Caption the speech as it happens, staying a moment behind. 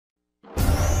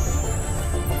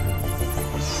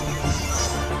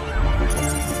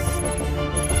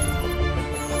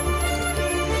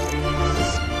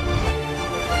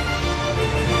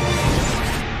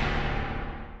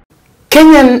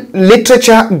Kenyan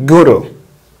literature guru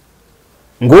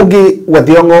Ngugi wa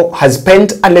Thion'go has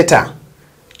penned a letter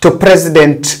to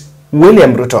President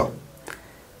William Ruto.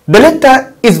 The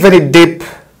letter is very deep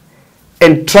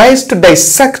and tries to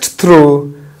dissect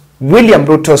through William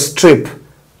Ruto's trip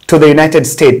to the United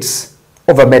States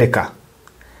of America.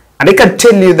 And I can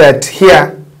tell you that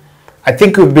here, I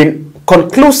think we've been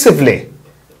conclusively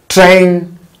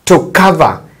trying to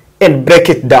cover and break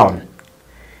it down.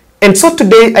 And so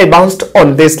today I bounced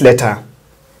on this letter,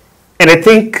 and I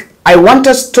think I want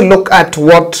us to look at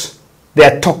what they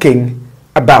are talking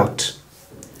about.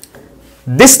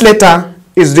 This letter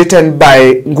is written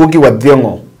by Ngugi wa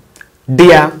Thion'go.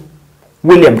 Dear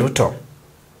William Ruto,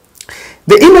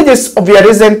 the images of your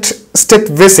recent state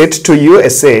visit to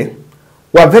USA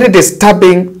were very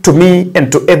disturbing to me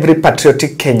and to every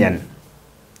patriotic Kenyan.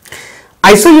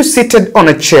 I saw you seated on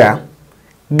a chair,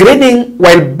 grinning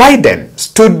while Biden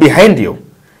stood behind you,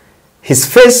 his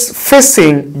face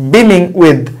beaming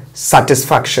with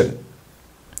satisfaction.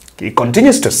 He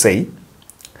continues to say,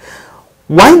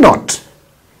 why not?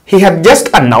 He had just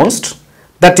announced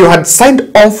that you had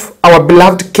signed off our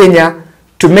beloved Kenya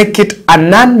to make it a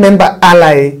non-member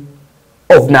ally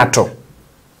of NATO.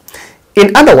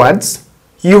 In other words,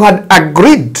 you had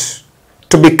agreed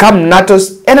to become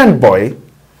NATO's envoy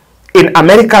in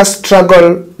America's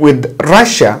struggle with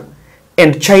Russia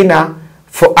and China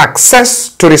for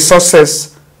access to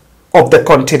resources of the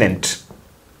continent,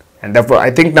 and therefore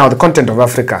I think now the continent of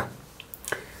Africa.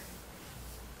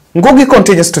 Ngugi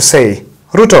continues to say,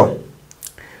 Ruto,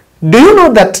 do you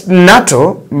know that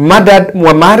NATO murdered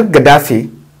Muammar Gaddafi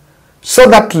so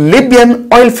that Libyan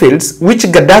oil fields which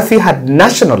Gaddafi had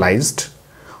nationalized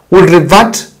would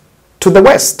revert to the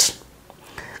West?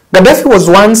 Gaddafi was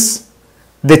once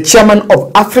the chairman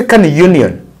of African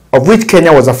Union, of which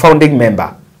Kenya was a founding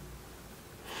member.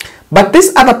 But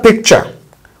this other picture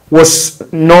was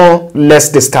no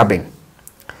less disturbing.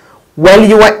 While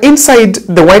you were inside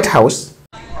the White House,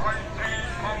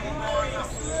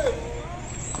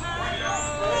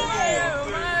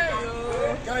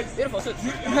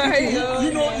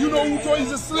 you know Ruto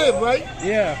is a slave, right?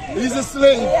 Yeah. He's a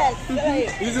slave. Yes,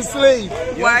 slave. He's a slave.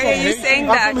 Why are you saying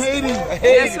that? I'm from Haiti.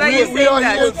 Yes, why are you We are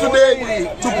saying here that?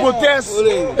 today to protest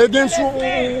against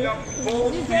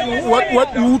what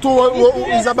Ruto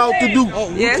is about to do.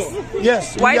 Yes?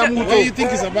 Yes. Why William do- Ruto. What do you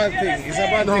think is a bad thing? It's a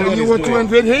bad thing. No, what you he's want to doing.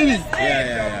 invade Haiti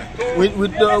Yeah. with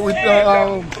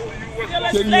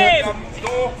Kenyan.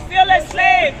 Still a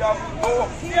slave.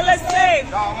 Still a slave.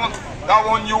 That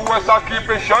one US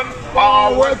occupation.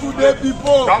 Power to the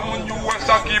people. That one US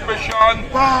occupation.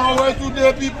 Power to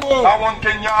the people. That one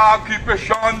Kenya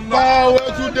occupation. Power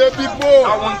to the people.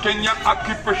 That one Kenya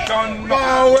occupation.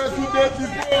 Power to the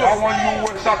people. That one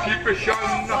US occupation.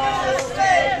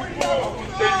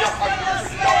 Kenya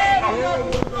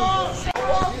occupation.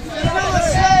 Still a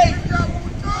slave.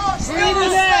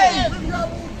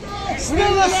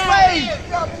 Still a slave. Still a slave.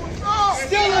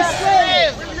 Still a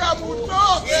slave.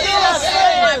 Still a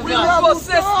slave. Your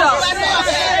sister.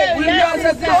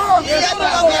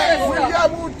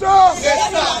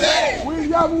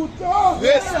 William Ruto.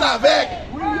 Reste avec.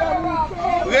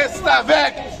 Reste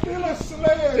avec. Still a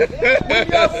slave.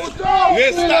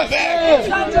 Reste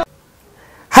avec.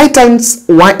 Haitians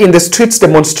were in the streets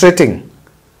demonstrating,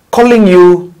 calling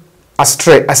you a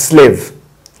slave.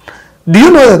 Do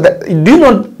you know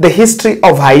the history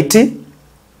of Haiti?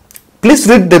 Please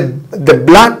read the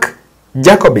Black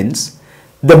Jacobins,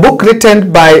 the book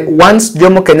written by once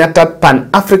Jomo Kenyatta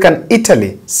Pan-African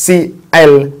Italy,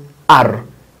 C.L.R.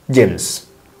 James.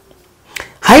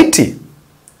 Haiti,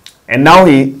 and now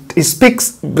he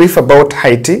speaks brief about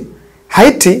Haiti.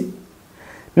 Haiti,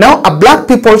 now a black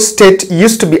people's state,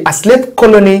 used to be a slave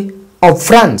colony of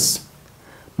France,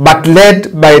 but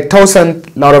led by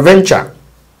Toussaint Louverture,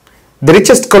 the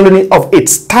richest colony of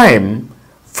its time,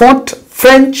 fought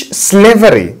French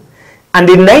slavery, and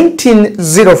in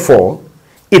 1904,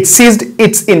 it seized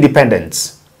its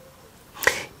independence.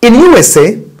 In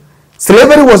USA,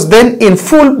 slavery was then in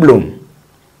full bloom.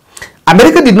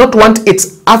 America did not want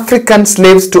its African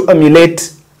slaves to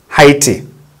emulate Haiti,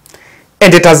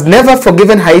 and it has never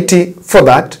forgiven Haiti for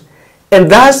that, and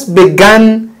thus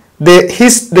began the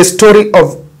story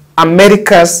of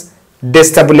America's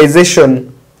destabilization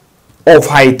of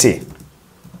Haiti.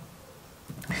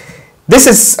 This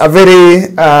is a very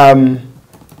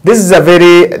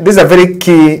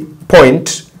key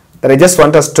point that I just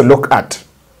want us to look at.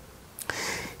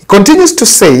 He continues to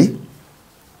say,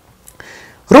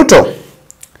 Ruto,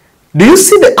 do you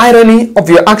see the irony of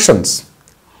your actions?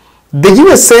 The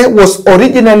USA was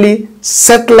originally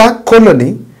settler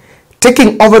colony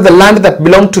taking over the land that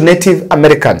belonged to Native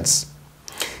Americans.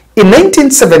 In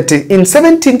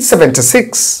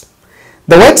 1776,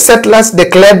 the white settlers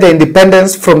declared their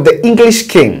independence from the English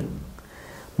king,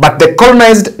 but the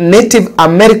colonized Native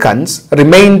Americans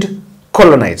remained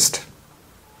colonized.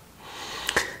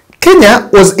 Kenya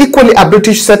was equally a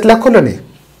British settler colony.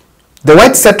 The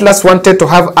white settlers wanted to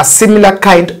have a similar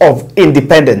kind of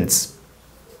independence,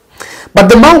 but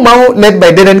the Mau Mau led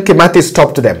by Dedan Kimathi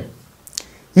stopped them.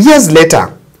 Years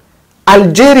later,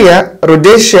 Algeria,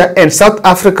 Rhodesia, and South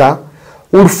Africa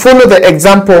would follow the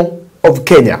example of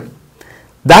Kenya.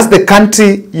 Thus, the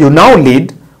country you now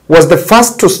lead was the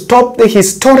first to stop the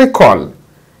historical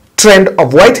trend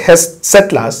of white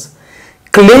settlers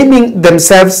claiming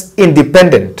themselves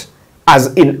independent,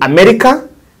 as in America,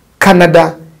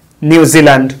 Canada, New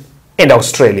Zealand, and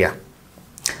Australia.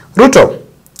 Ruto,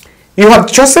 you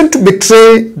have chosen to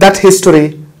betray that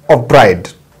history of pride.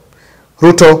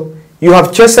 Ruto, you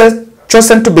have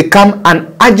chosen to become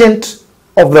an agent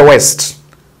of the West.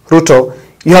 Ruto,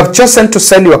 you have chosen to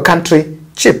sell your country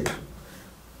cheap.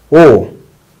 Oh,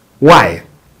 why?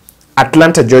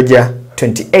 Atlanta, Georgia,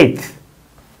 28th,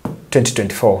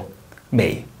 2024,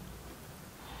 May.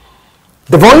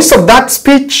 The voice of that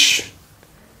speech,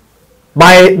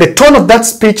 by the tone of that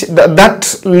speech,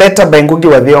 that letter by Ngugi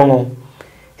wa Thion'go,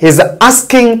 is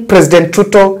asking President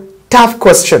Ruto tough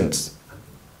questions.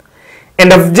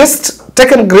 And I've just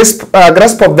taken grasp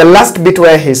of the last bit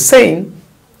where he's saying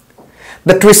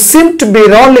that we seem to be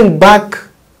rolling back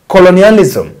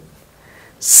colonialism,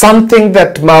 something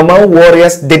that Mau Mau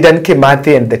warriors, Dedan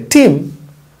Kimathi and the team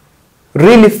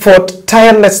really fought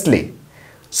tirelessly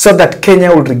so that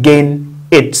Kenya would regain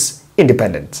its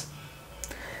independence.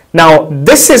 Now,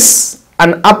 this is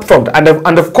an upfront,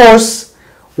 and of course,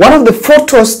 one of the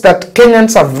photos that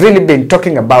Kenyans have really been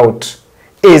talking about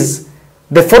is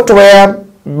the photo where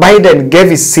Biden gave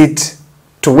his seat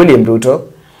to William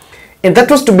Ruto, and that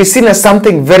was to be seen as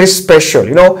something very special.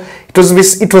 You know, it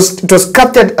was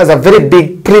captured as a very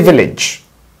big privilege.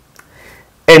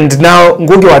 And now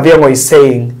Ngugi wa Thion'go is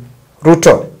saying,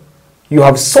 Ruto, you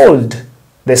have sold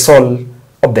the soul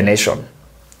of the nation.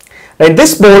 Now, in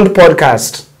this bold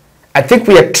podcast, I think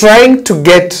we are trying to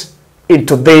get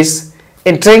into this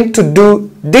and trying to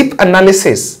do deep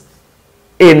analysis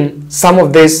in some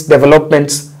of these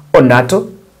developments on NATO.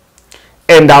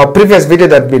 And our previous video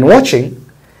that we've been watching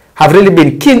have really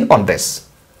been keen on this.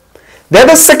 The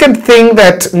other second thing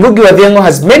that Ngugi wa Thion'go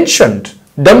has mentioned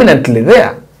dominantly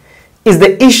there is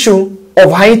the issue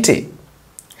of Haiti.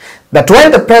 That while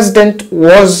the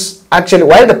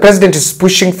president is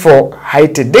pushing for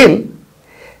Haiti deal,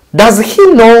 does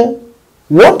he know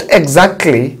what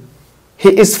exactly he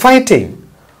is fighting,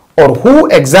 or who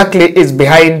exactly is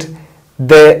behind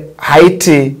the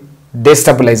Haiti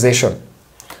destabilization?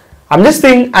 I'm just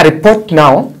seeing a report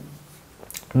now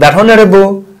that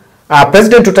Honorable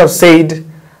President Ruto said,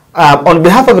 on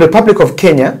behalf of the Republic of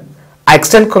Kenya, I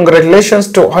extend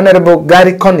congratulations to Honorable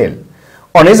Gary Conil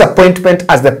on his appointment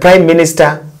as the Prime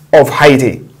Minister of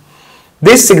Haiti.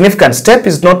 This significant step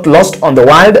is not lost on the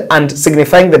world and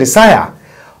signifying the desire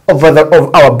of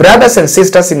our brothers and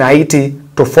sisters in Haiti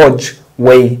to forge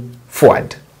way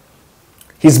forward.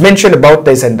 He's mentioned about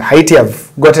this, and Haiti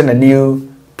have gotten a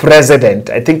new president,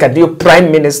 I think a new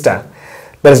prime minister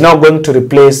that is now going to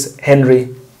replace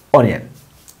Henry Orion,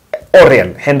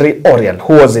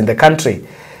 who was in the country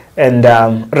and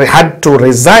had to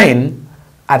resign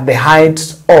at the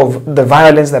height of the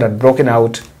violence that had broken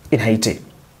out in Haiti.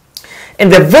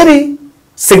 And the very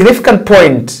significant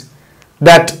point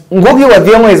that Ngugi wa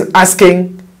Thion'go is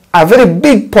asking, a very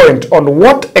big point on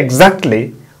what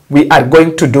exactly we are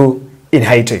going to do in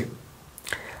Haiti.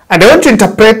 And I want to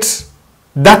interpret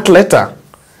that letter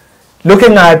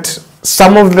looking at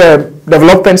some of the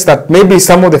developments that maybe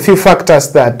some of the few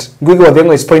factors that Ngugi wa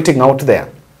Thion'go is pointing out there.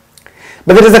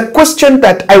 But there is a question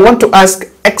that I want to ask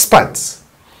experts,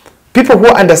 people who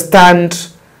understand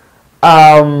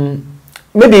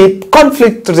maybe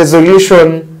conflict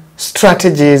resolution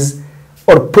strategies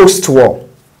or post-war.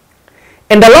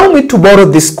 And allow me to borrow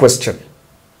this question.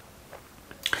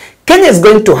 Kenya is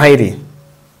going to Haiti,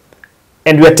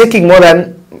 and we are taking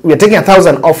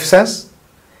 1,000 officers,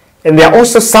 and there are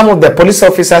also some of the police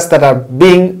officers that are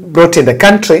being brought in the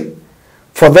country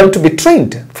for them to be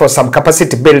trained for some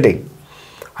capacity building.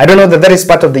 I don't know that that is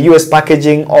part of the US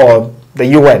packaging or the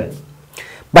UN.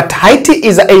 But Haiti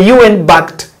is a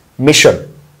UN-backed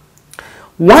mission.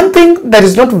 One thing that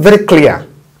is not very clear,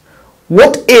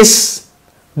 what is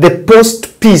the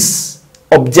post-peace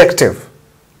objective?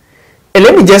 And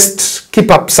let me just keep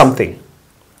up something.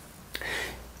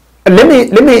 Let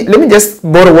me just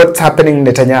borrow what's happening in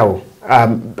Netanyahu.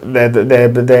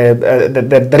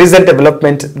 the recent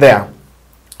development there.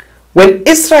 When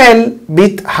Israel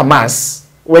beat Hamas,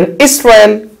 when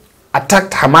Israel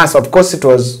attacked Hamas, of course it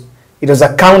was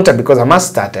a counter because Hamas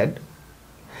started.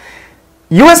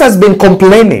 US has been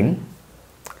complaining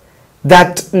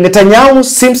that Netanyahu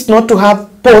seems not to have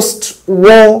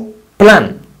post-war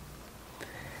plan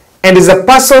and is a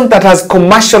person that has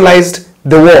commercialized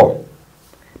the war.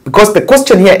 Because the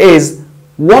question here is,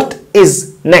 what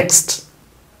is next?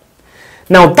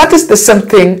 Now, that is the same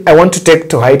thing I want to take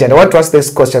to Haiti, and I want to ask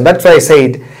this question. That's why I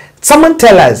said, someone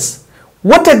tell us,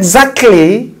 what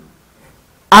exactly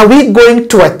are we going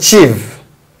to achieve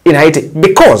in Haiti?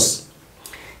 Because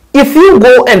if you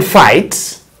go and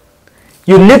fight,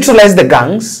 you neutralize the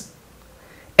gangs,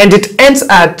 and it ends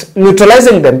at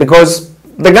neutralizing them because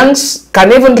the gangs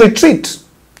can even retreat.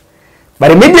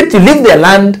 But immediately leave their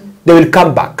land, they will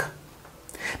come back.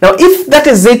 Now, if that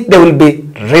is it, there will be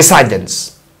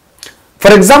resurgence.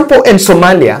 For example, in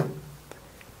Somalia,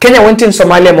 Kenya went in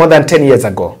Somalia more than 10 years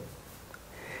ago.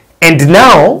 And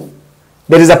now,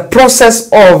 there is a process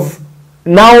of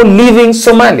now leaving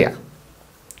Somalia.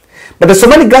 But the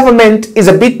Somali government is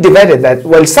a bit divided that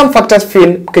while some factors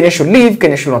feel Kenya should leave,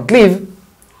 Kenya should not leave,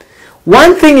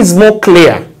 one thing is more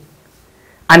clear,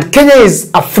 and Kenya is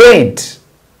afraid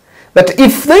that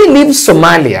if they leave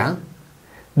Somalia,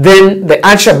 then the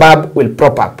Al-Shabaab will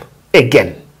prop up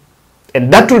again.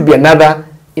 And that will be another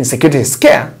insecurity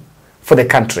scare for the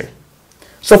country.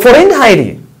 So for in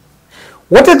Haiti,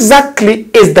 what exactly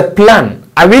is the plan?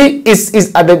 Are the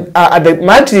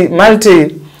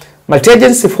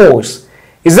multi-agency force,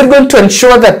 is it going to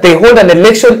ensure that they hold an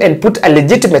election and put a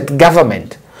legitimate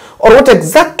government? Or what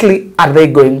exactly are they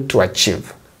going to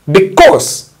achieve?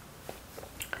 Because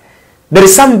there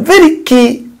is some very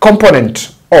key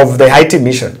component of the Haiti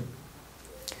mission.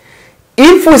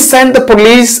 If we send the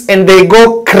police and they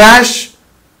go crash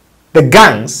the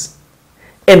gangs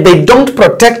and they don't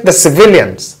protect the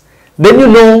civilians, then you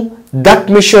know that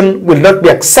mission will not be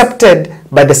accepted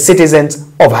by the citizens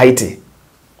of Haiti.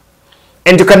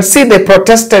 And you can see they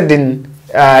protested in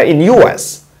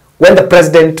US when the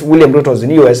President William Ruto was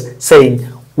in US saying,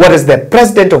 what is the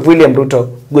President of William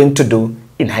Ruto going to do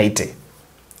in Haiti?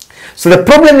 So the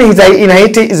problem in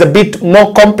Haiti is a bit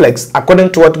more complex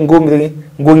according to what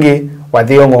Ngugi wa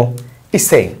Thion'go is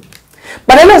saying.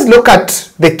 But let us look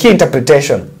at the key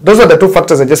interpretation. Those are the two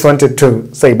factors I just wanted to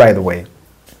say, by the way.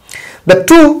 The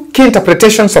two key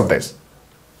interpretations of this.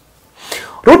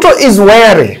 Ruto is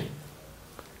wary,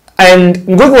 and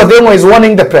Ngugi wa Thion'go is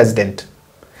warning the president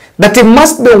that he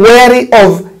must be wary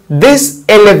of this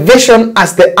elevation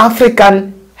as the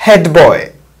African head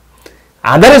boy.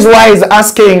 And that is why he's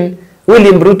asking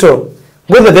William Ruto.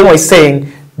 Ngugi wa Thion'go is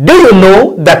saying, do you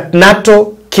know that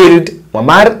NATO killed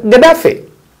Muammar Gaddafi?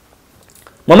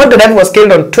 Muammar Gaddafi was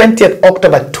killed on 20th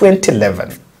October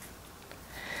 2011.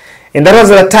 And that was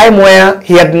a time where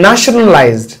he had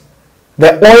nationalized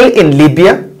the oil in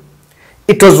Libya.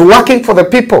 It was working for the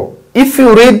people. If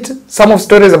you read some of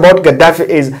stories about Gaddafi,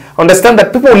 is understand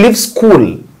that people leave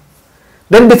school.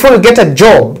 Then before you get a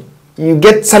job, you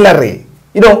get salary.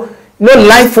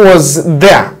 Life was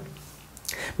there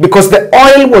because the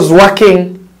oil was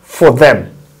working for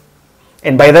them.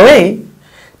 And by the way,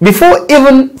 before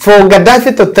even for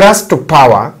Gaddafi to thrust to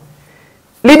power,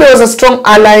 Libya was a strong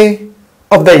ally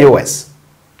of the US.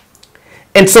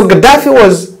 And so Gaddafi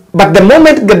was, but the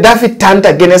moment Gaddafi turned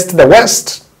against the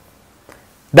West,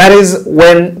 that is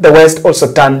when the West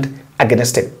also turned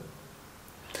against him.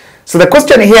 So the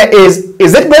question here is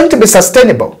it going to be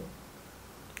sustainable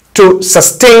to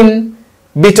sustain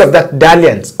bit of that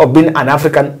dalliance of being an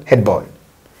African head boy?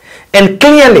 And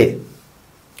clearly,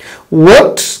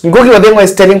 what Ngugi wa Thion'go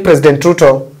is telling President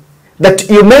Ruto, that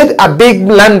you made a big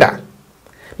blunder.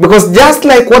 Because just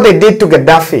like what they did to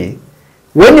Gaddafi,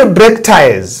 when you break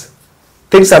ties,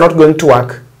 things are not going to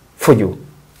work for you.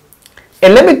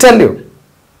 And let me tell you,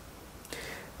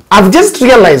 I've just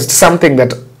realized something,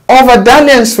 that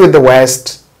over-dalliance with the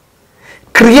West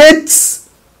brings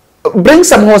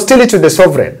some hostility to the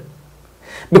sovereign.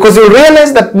 Because you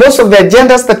realize that most of the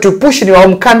agendas that you push in your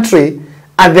home country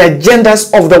are the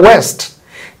agendas of the West.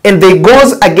 And they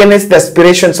goes against the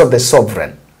aspirations of the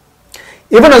sovereign.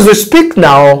 Even as we speak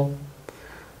now,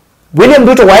 William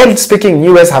Ruto, while speaking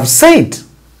in US, have said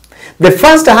the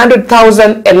first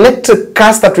 100,000 electric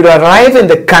cars that will arrive in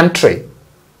the country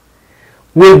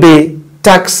will be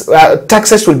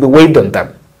taxes will be waived on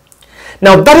them.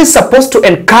 Now that is supposed to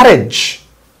encourage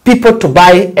people to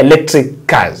buy electric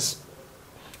cars,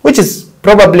 which is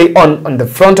probably on the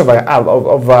front of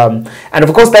and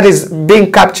of course that is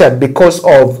being captured because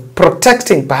of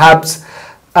protecting perhaps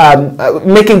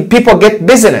making people get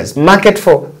business, market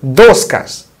for those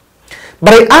cars.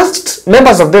 But I asked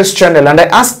members of this channel, and I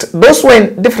asked those who are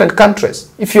in different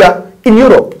countries, if you are in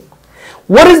Europe,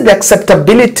 what is the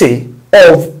acceptability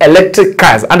of electric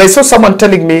cars? And I saw someone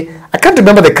telling me, I can't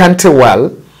remember the country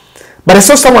well, but I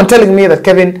saw someone telling me that,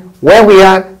 Kevin, where we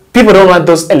are, people don't want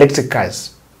those electric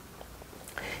cars.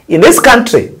 In this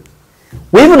country,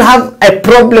 we even have a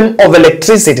problem of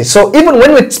electricity. So even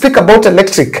when we speak about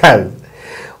electric cars,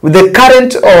 with the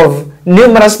current of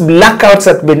numerous blackouts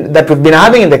that we've been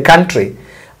having in the country,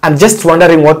 I'm just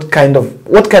wondering what kind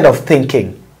of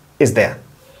thinking is there.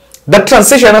 That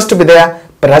transition has to be there,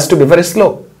 but it has to be very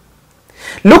slow.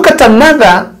 Look at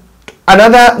another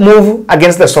move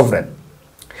against the sovereign.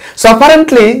 So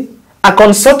apparently, a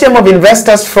consortium of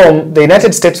investors from the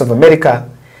United States of America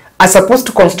are supposed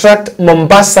to construct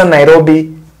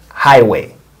Mombasa-Nairobi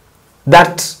highway,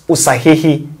 that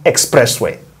Usahihi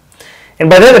Expressway. And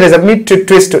by the way, there is a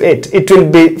mid-twist to it. It will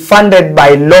be funded by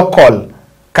local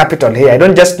capital here. I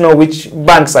don't just know which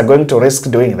banks are going to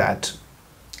risk doing that.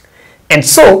 And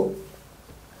so,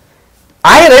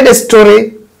 I read a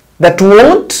story that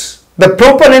what the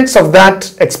proponents of that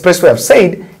expressway have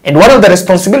said, and one of the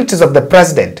responsibilities of the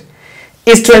president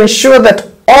is to ensure that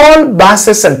all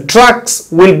buses and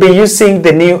trucks will be using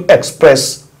the new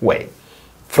expressway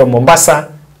from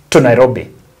Mombasa to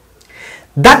Nairobi.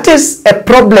 That is a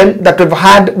problem that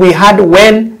we had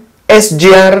when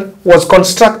SGR was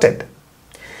constructed.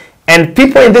 And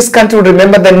people in this country will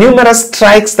remember the numerous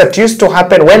strikes that used to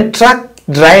happen when truck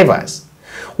drivers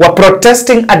were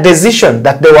protesting a decision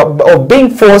that they were being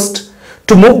forced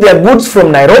to move their goods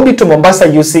from Nairobi to Mombasa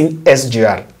using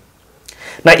SGR.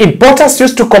 Now, importers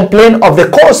used to complain of the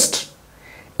cost,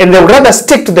 and they would rather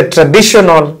stick to the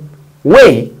traditional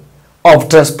way of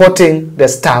transporting the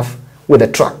stuff with the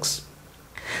trucks.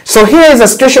 So here is a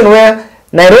situation where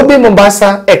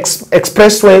Nairobi-Mombasa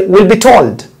Expressway will be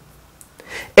tolled.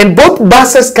 And both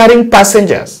buses carrying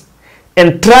passengers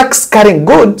and trucks carrying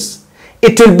goods,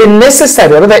 it will be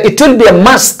necessary, or rather it will be a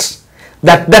must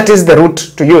that is the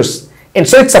route to use. And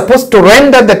so it's supposed to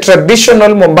render the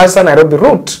traditional Mombasa-Nairobi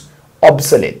route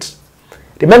obsolete.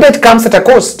 Remember, it comes at a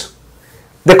cost.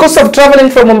 The cost of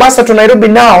traveling from Mombasa to Nairobi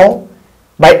now,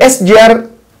 by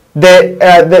SGR,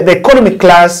 the economy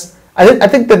class, I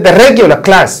think that the regular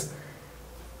class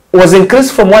was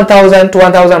increased from 1,000 to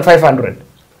 1,500.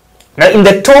 Now, in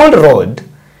the toll road,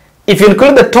 if you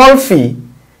include the toll fee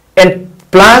and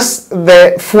plus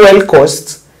the fuel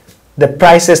costs,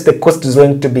 the cost is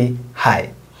going to be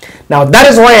high. Now, that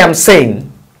is why I'm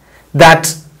saying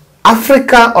that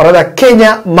Africa, or rather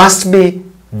Kenya, must be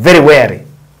very wary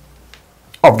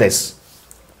of this.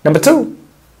 Number two,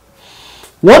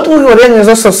 what Ngugi is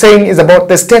also saying is about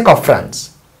the stake of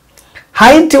France.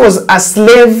 Haiti was a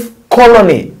slave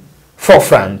colony for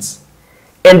France,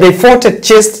 and they fought and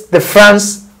chased the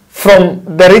France from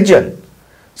the region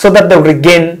so that they would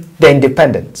regain their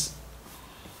independence.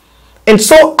 And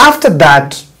so after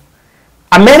that,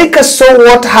 America saw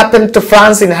what happened to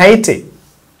France in Haiti,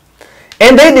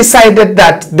 and they decided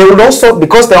that they would also,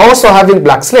 because they're also having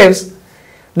black slaves,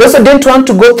 they also didn't want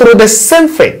to go through the same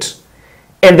fate,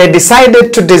 and they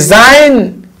decided to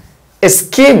design a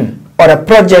scheme or a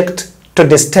project to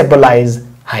destabilize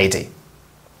Haiti.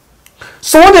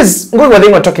 So what is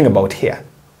Ngugi talking about here?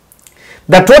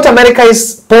 That what America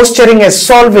is posturing as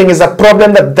solving is a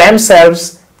problem that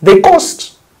themselves they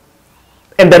caused,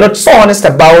 and they're not so honest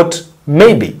about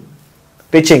maybe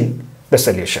reaching the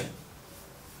solution.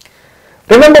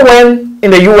 Remember when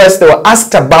in the US they were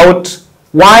asked about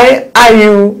why are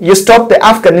you stopped the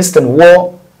Afghanistan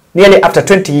war nearly after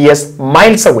 20 years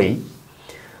miles away,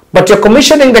 but you're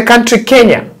commissioning the country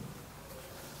Kenya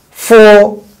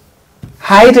for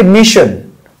Haiti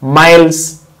mission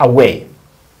miles away.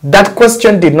 That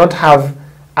question did not have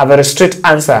a very straight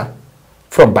answer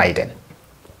from Biden.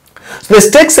 So the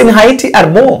stakes in Haiti are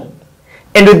more.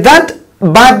 And with that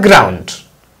background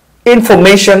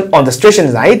information on the situation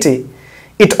in Haiti,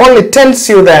 it only tells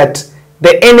you that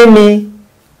the enemy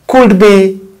could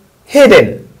be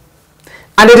hidden.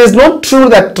 And it is not true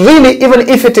that really, even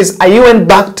if it is a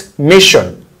UN-backed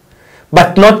mission,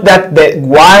 but not that the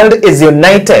world is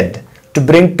united to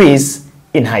bring peace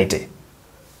in Haiti.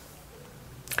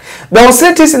 The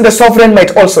hostilities in the sovereign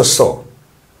might also sow.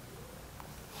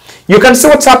 You can see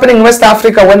what's happening in West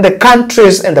Africa when the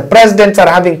countries and the presidents are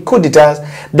having coup d'etats.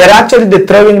 They're actually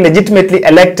dethrowing legitimately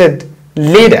elected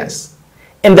leaders,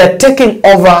 and they're taking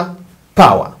over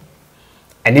power.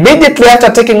 And immediately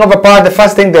after taking over power, the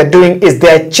first thing they're doing is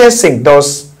they're chasing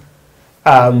those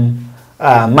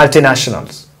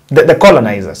multinationals, the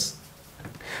colonizers.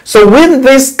 So with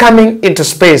this coming into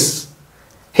space,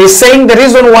 he's saying the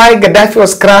reason why Gaddafi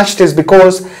was crushed is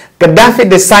because Gaddafi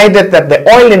decided that the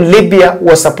oil in Libya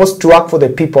was supposed to work for the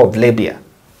people of Libya.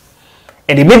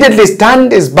 And immediately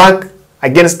turned his back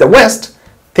against the West,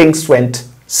 things went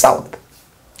south.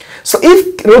 So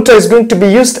if Ruto is going to be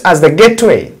used as the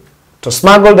gateway to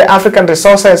smuggle the African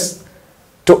resources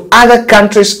to other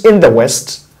countries in the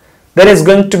West, there is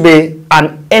going to be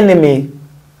an enemy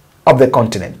of the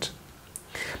continent.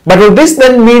 But will this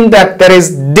then mean that there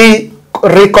is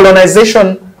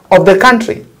recolonization of the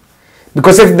country?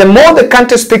 Because if the more the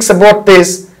country speaks about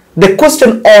this, the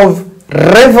question of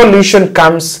revolution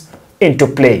comes into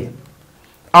play.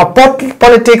 Our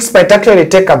politics might actually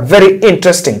take a very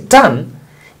interesting turn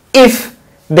if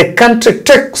the country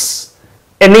takes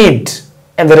a need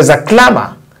and there is a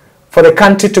clamor for the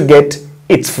country to get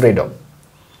its freedom.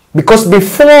 Because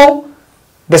before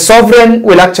the sovereign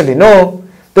will actually know,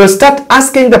 they will start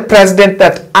asking the president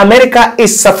that America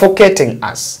is suffocating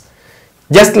us.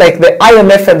 Just like the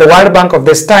IMF and the World Bank of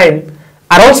this time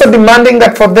are also demanding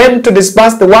that for them to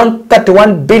disburse the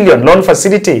 131 billion loan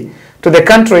facility to the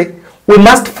country, we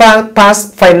must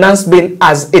pass finance bill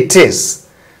as it is.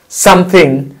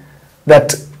 Something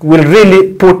that will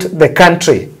really put the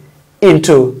country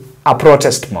into a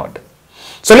protest mode.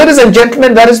 So ladies and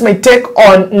gentlemen, that is my take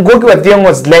on Ngugi wa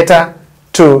Thiongo's letter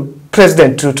to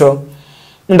President Ruto.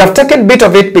 And I've taken a bit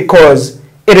of it because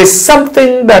it is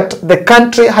something that the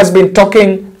country has been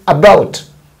talking about.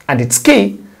 And it's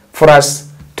key for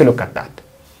us to look at that.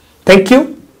 Thank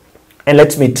you, and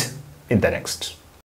let's meet in the next.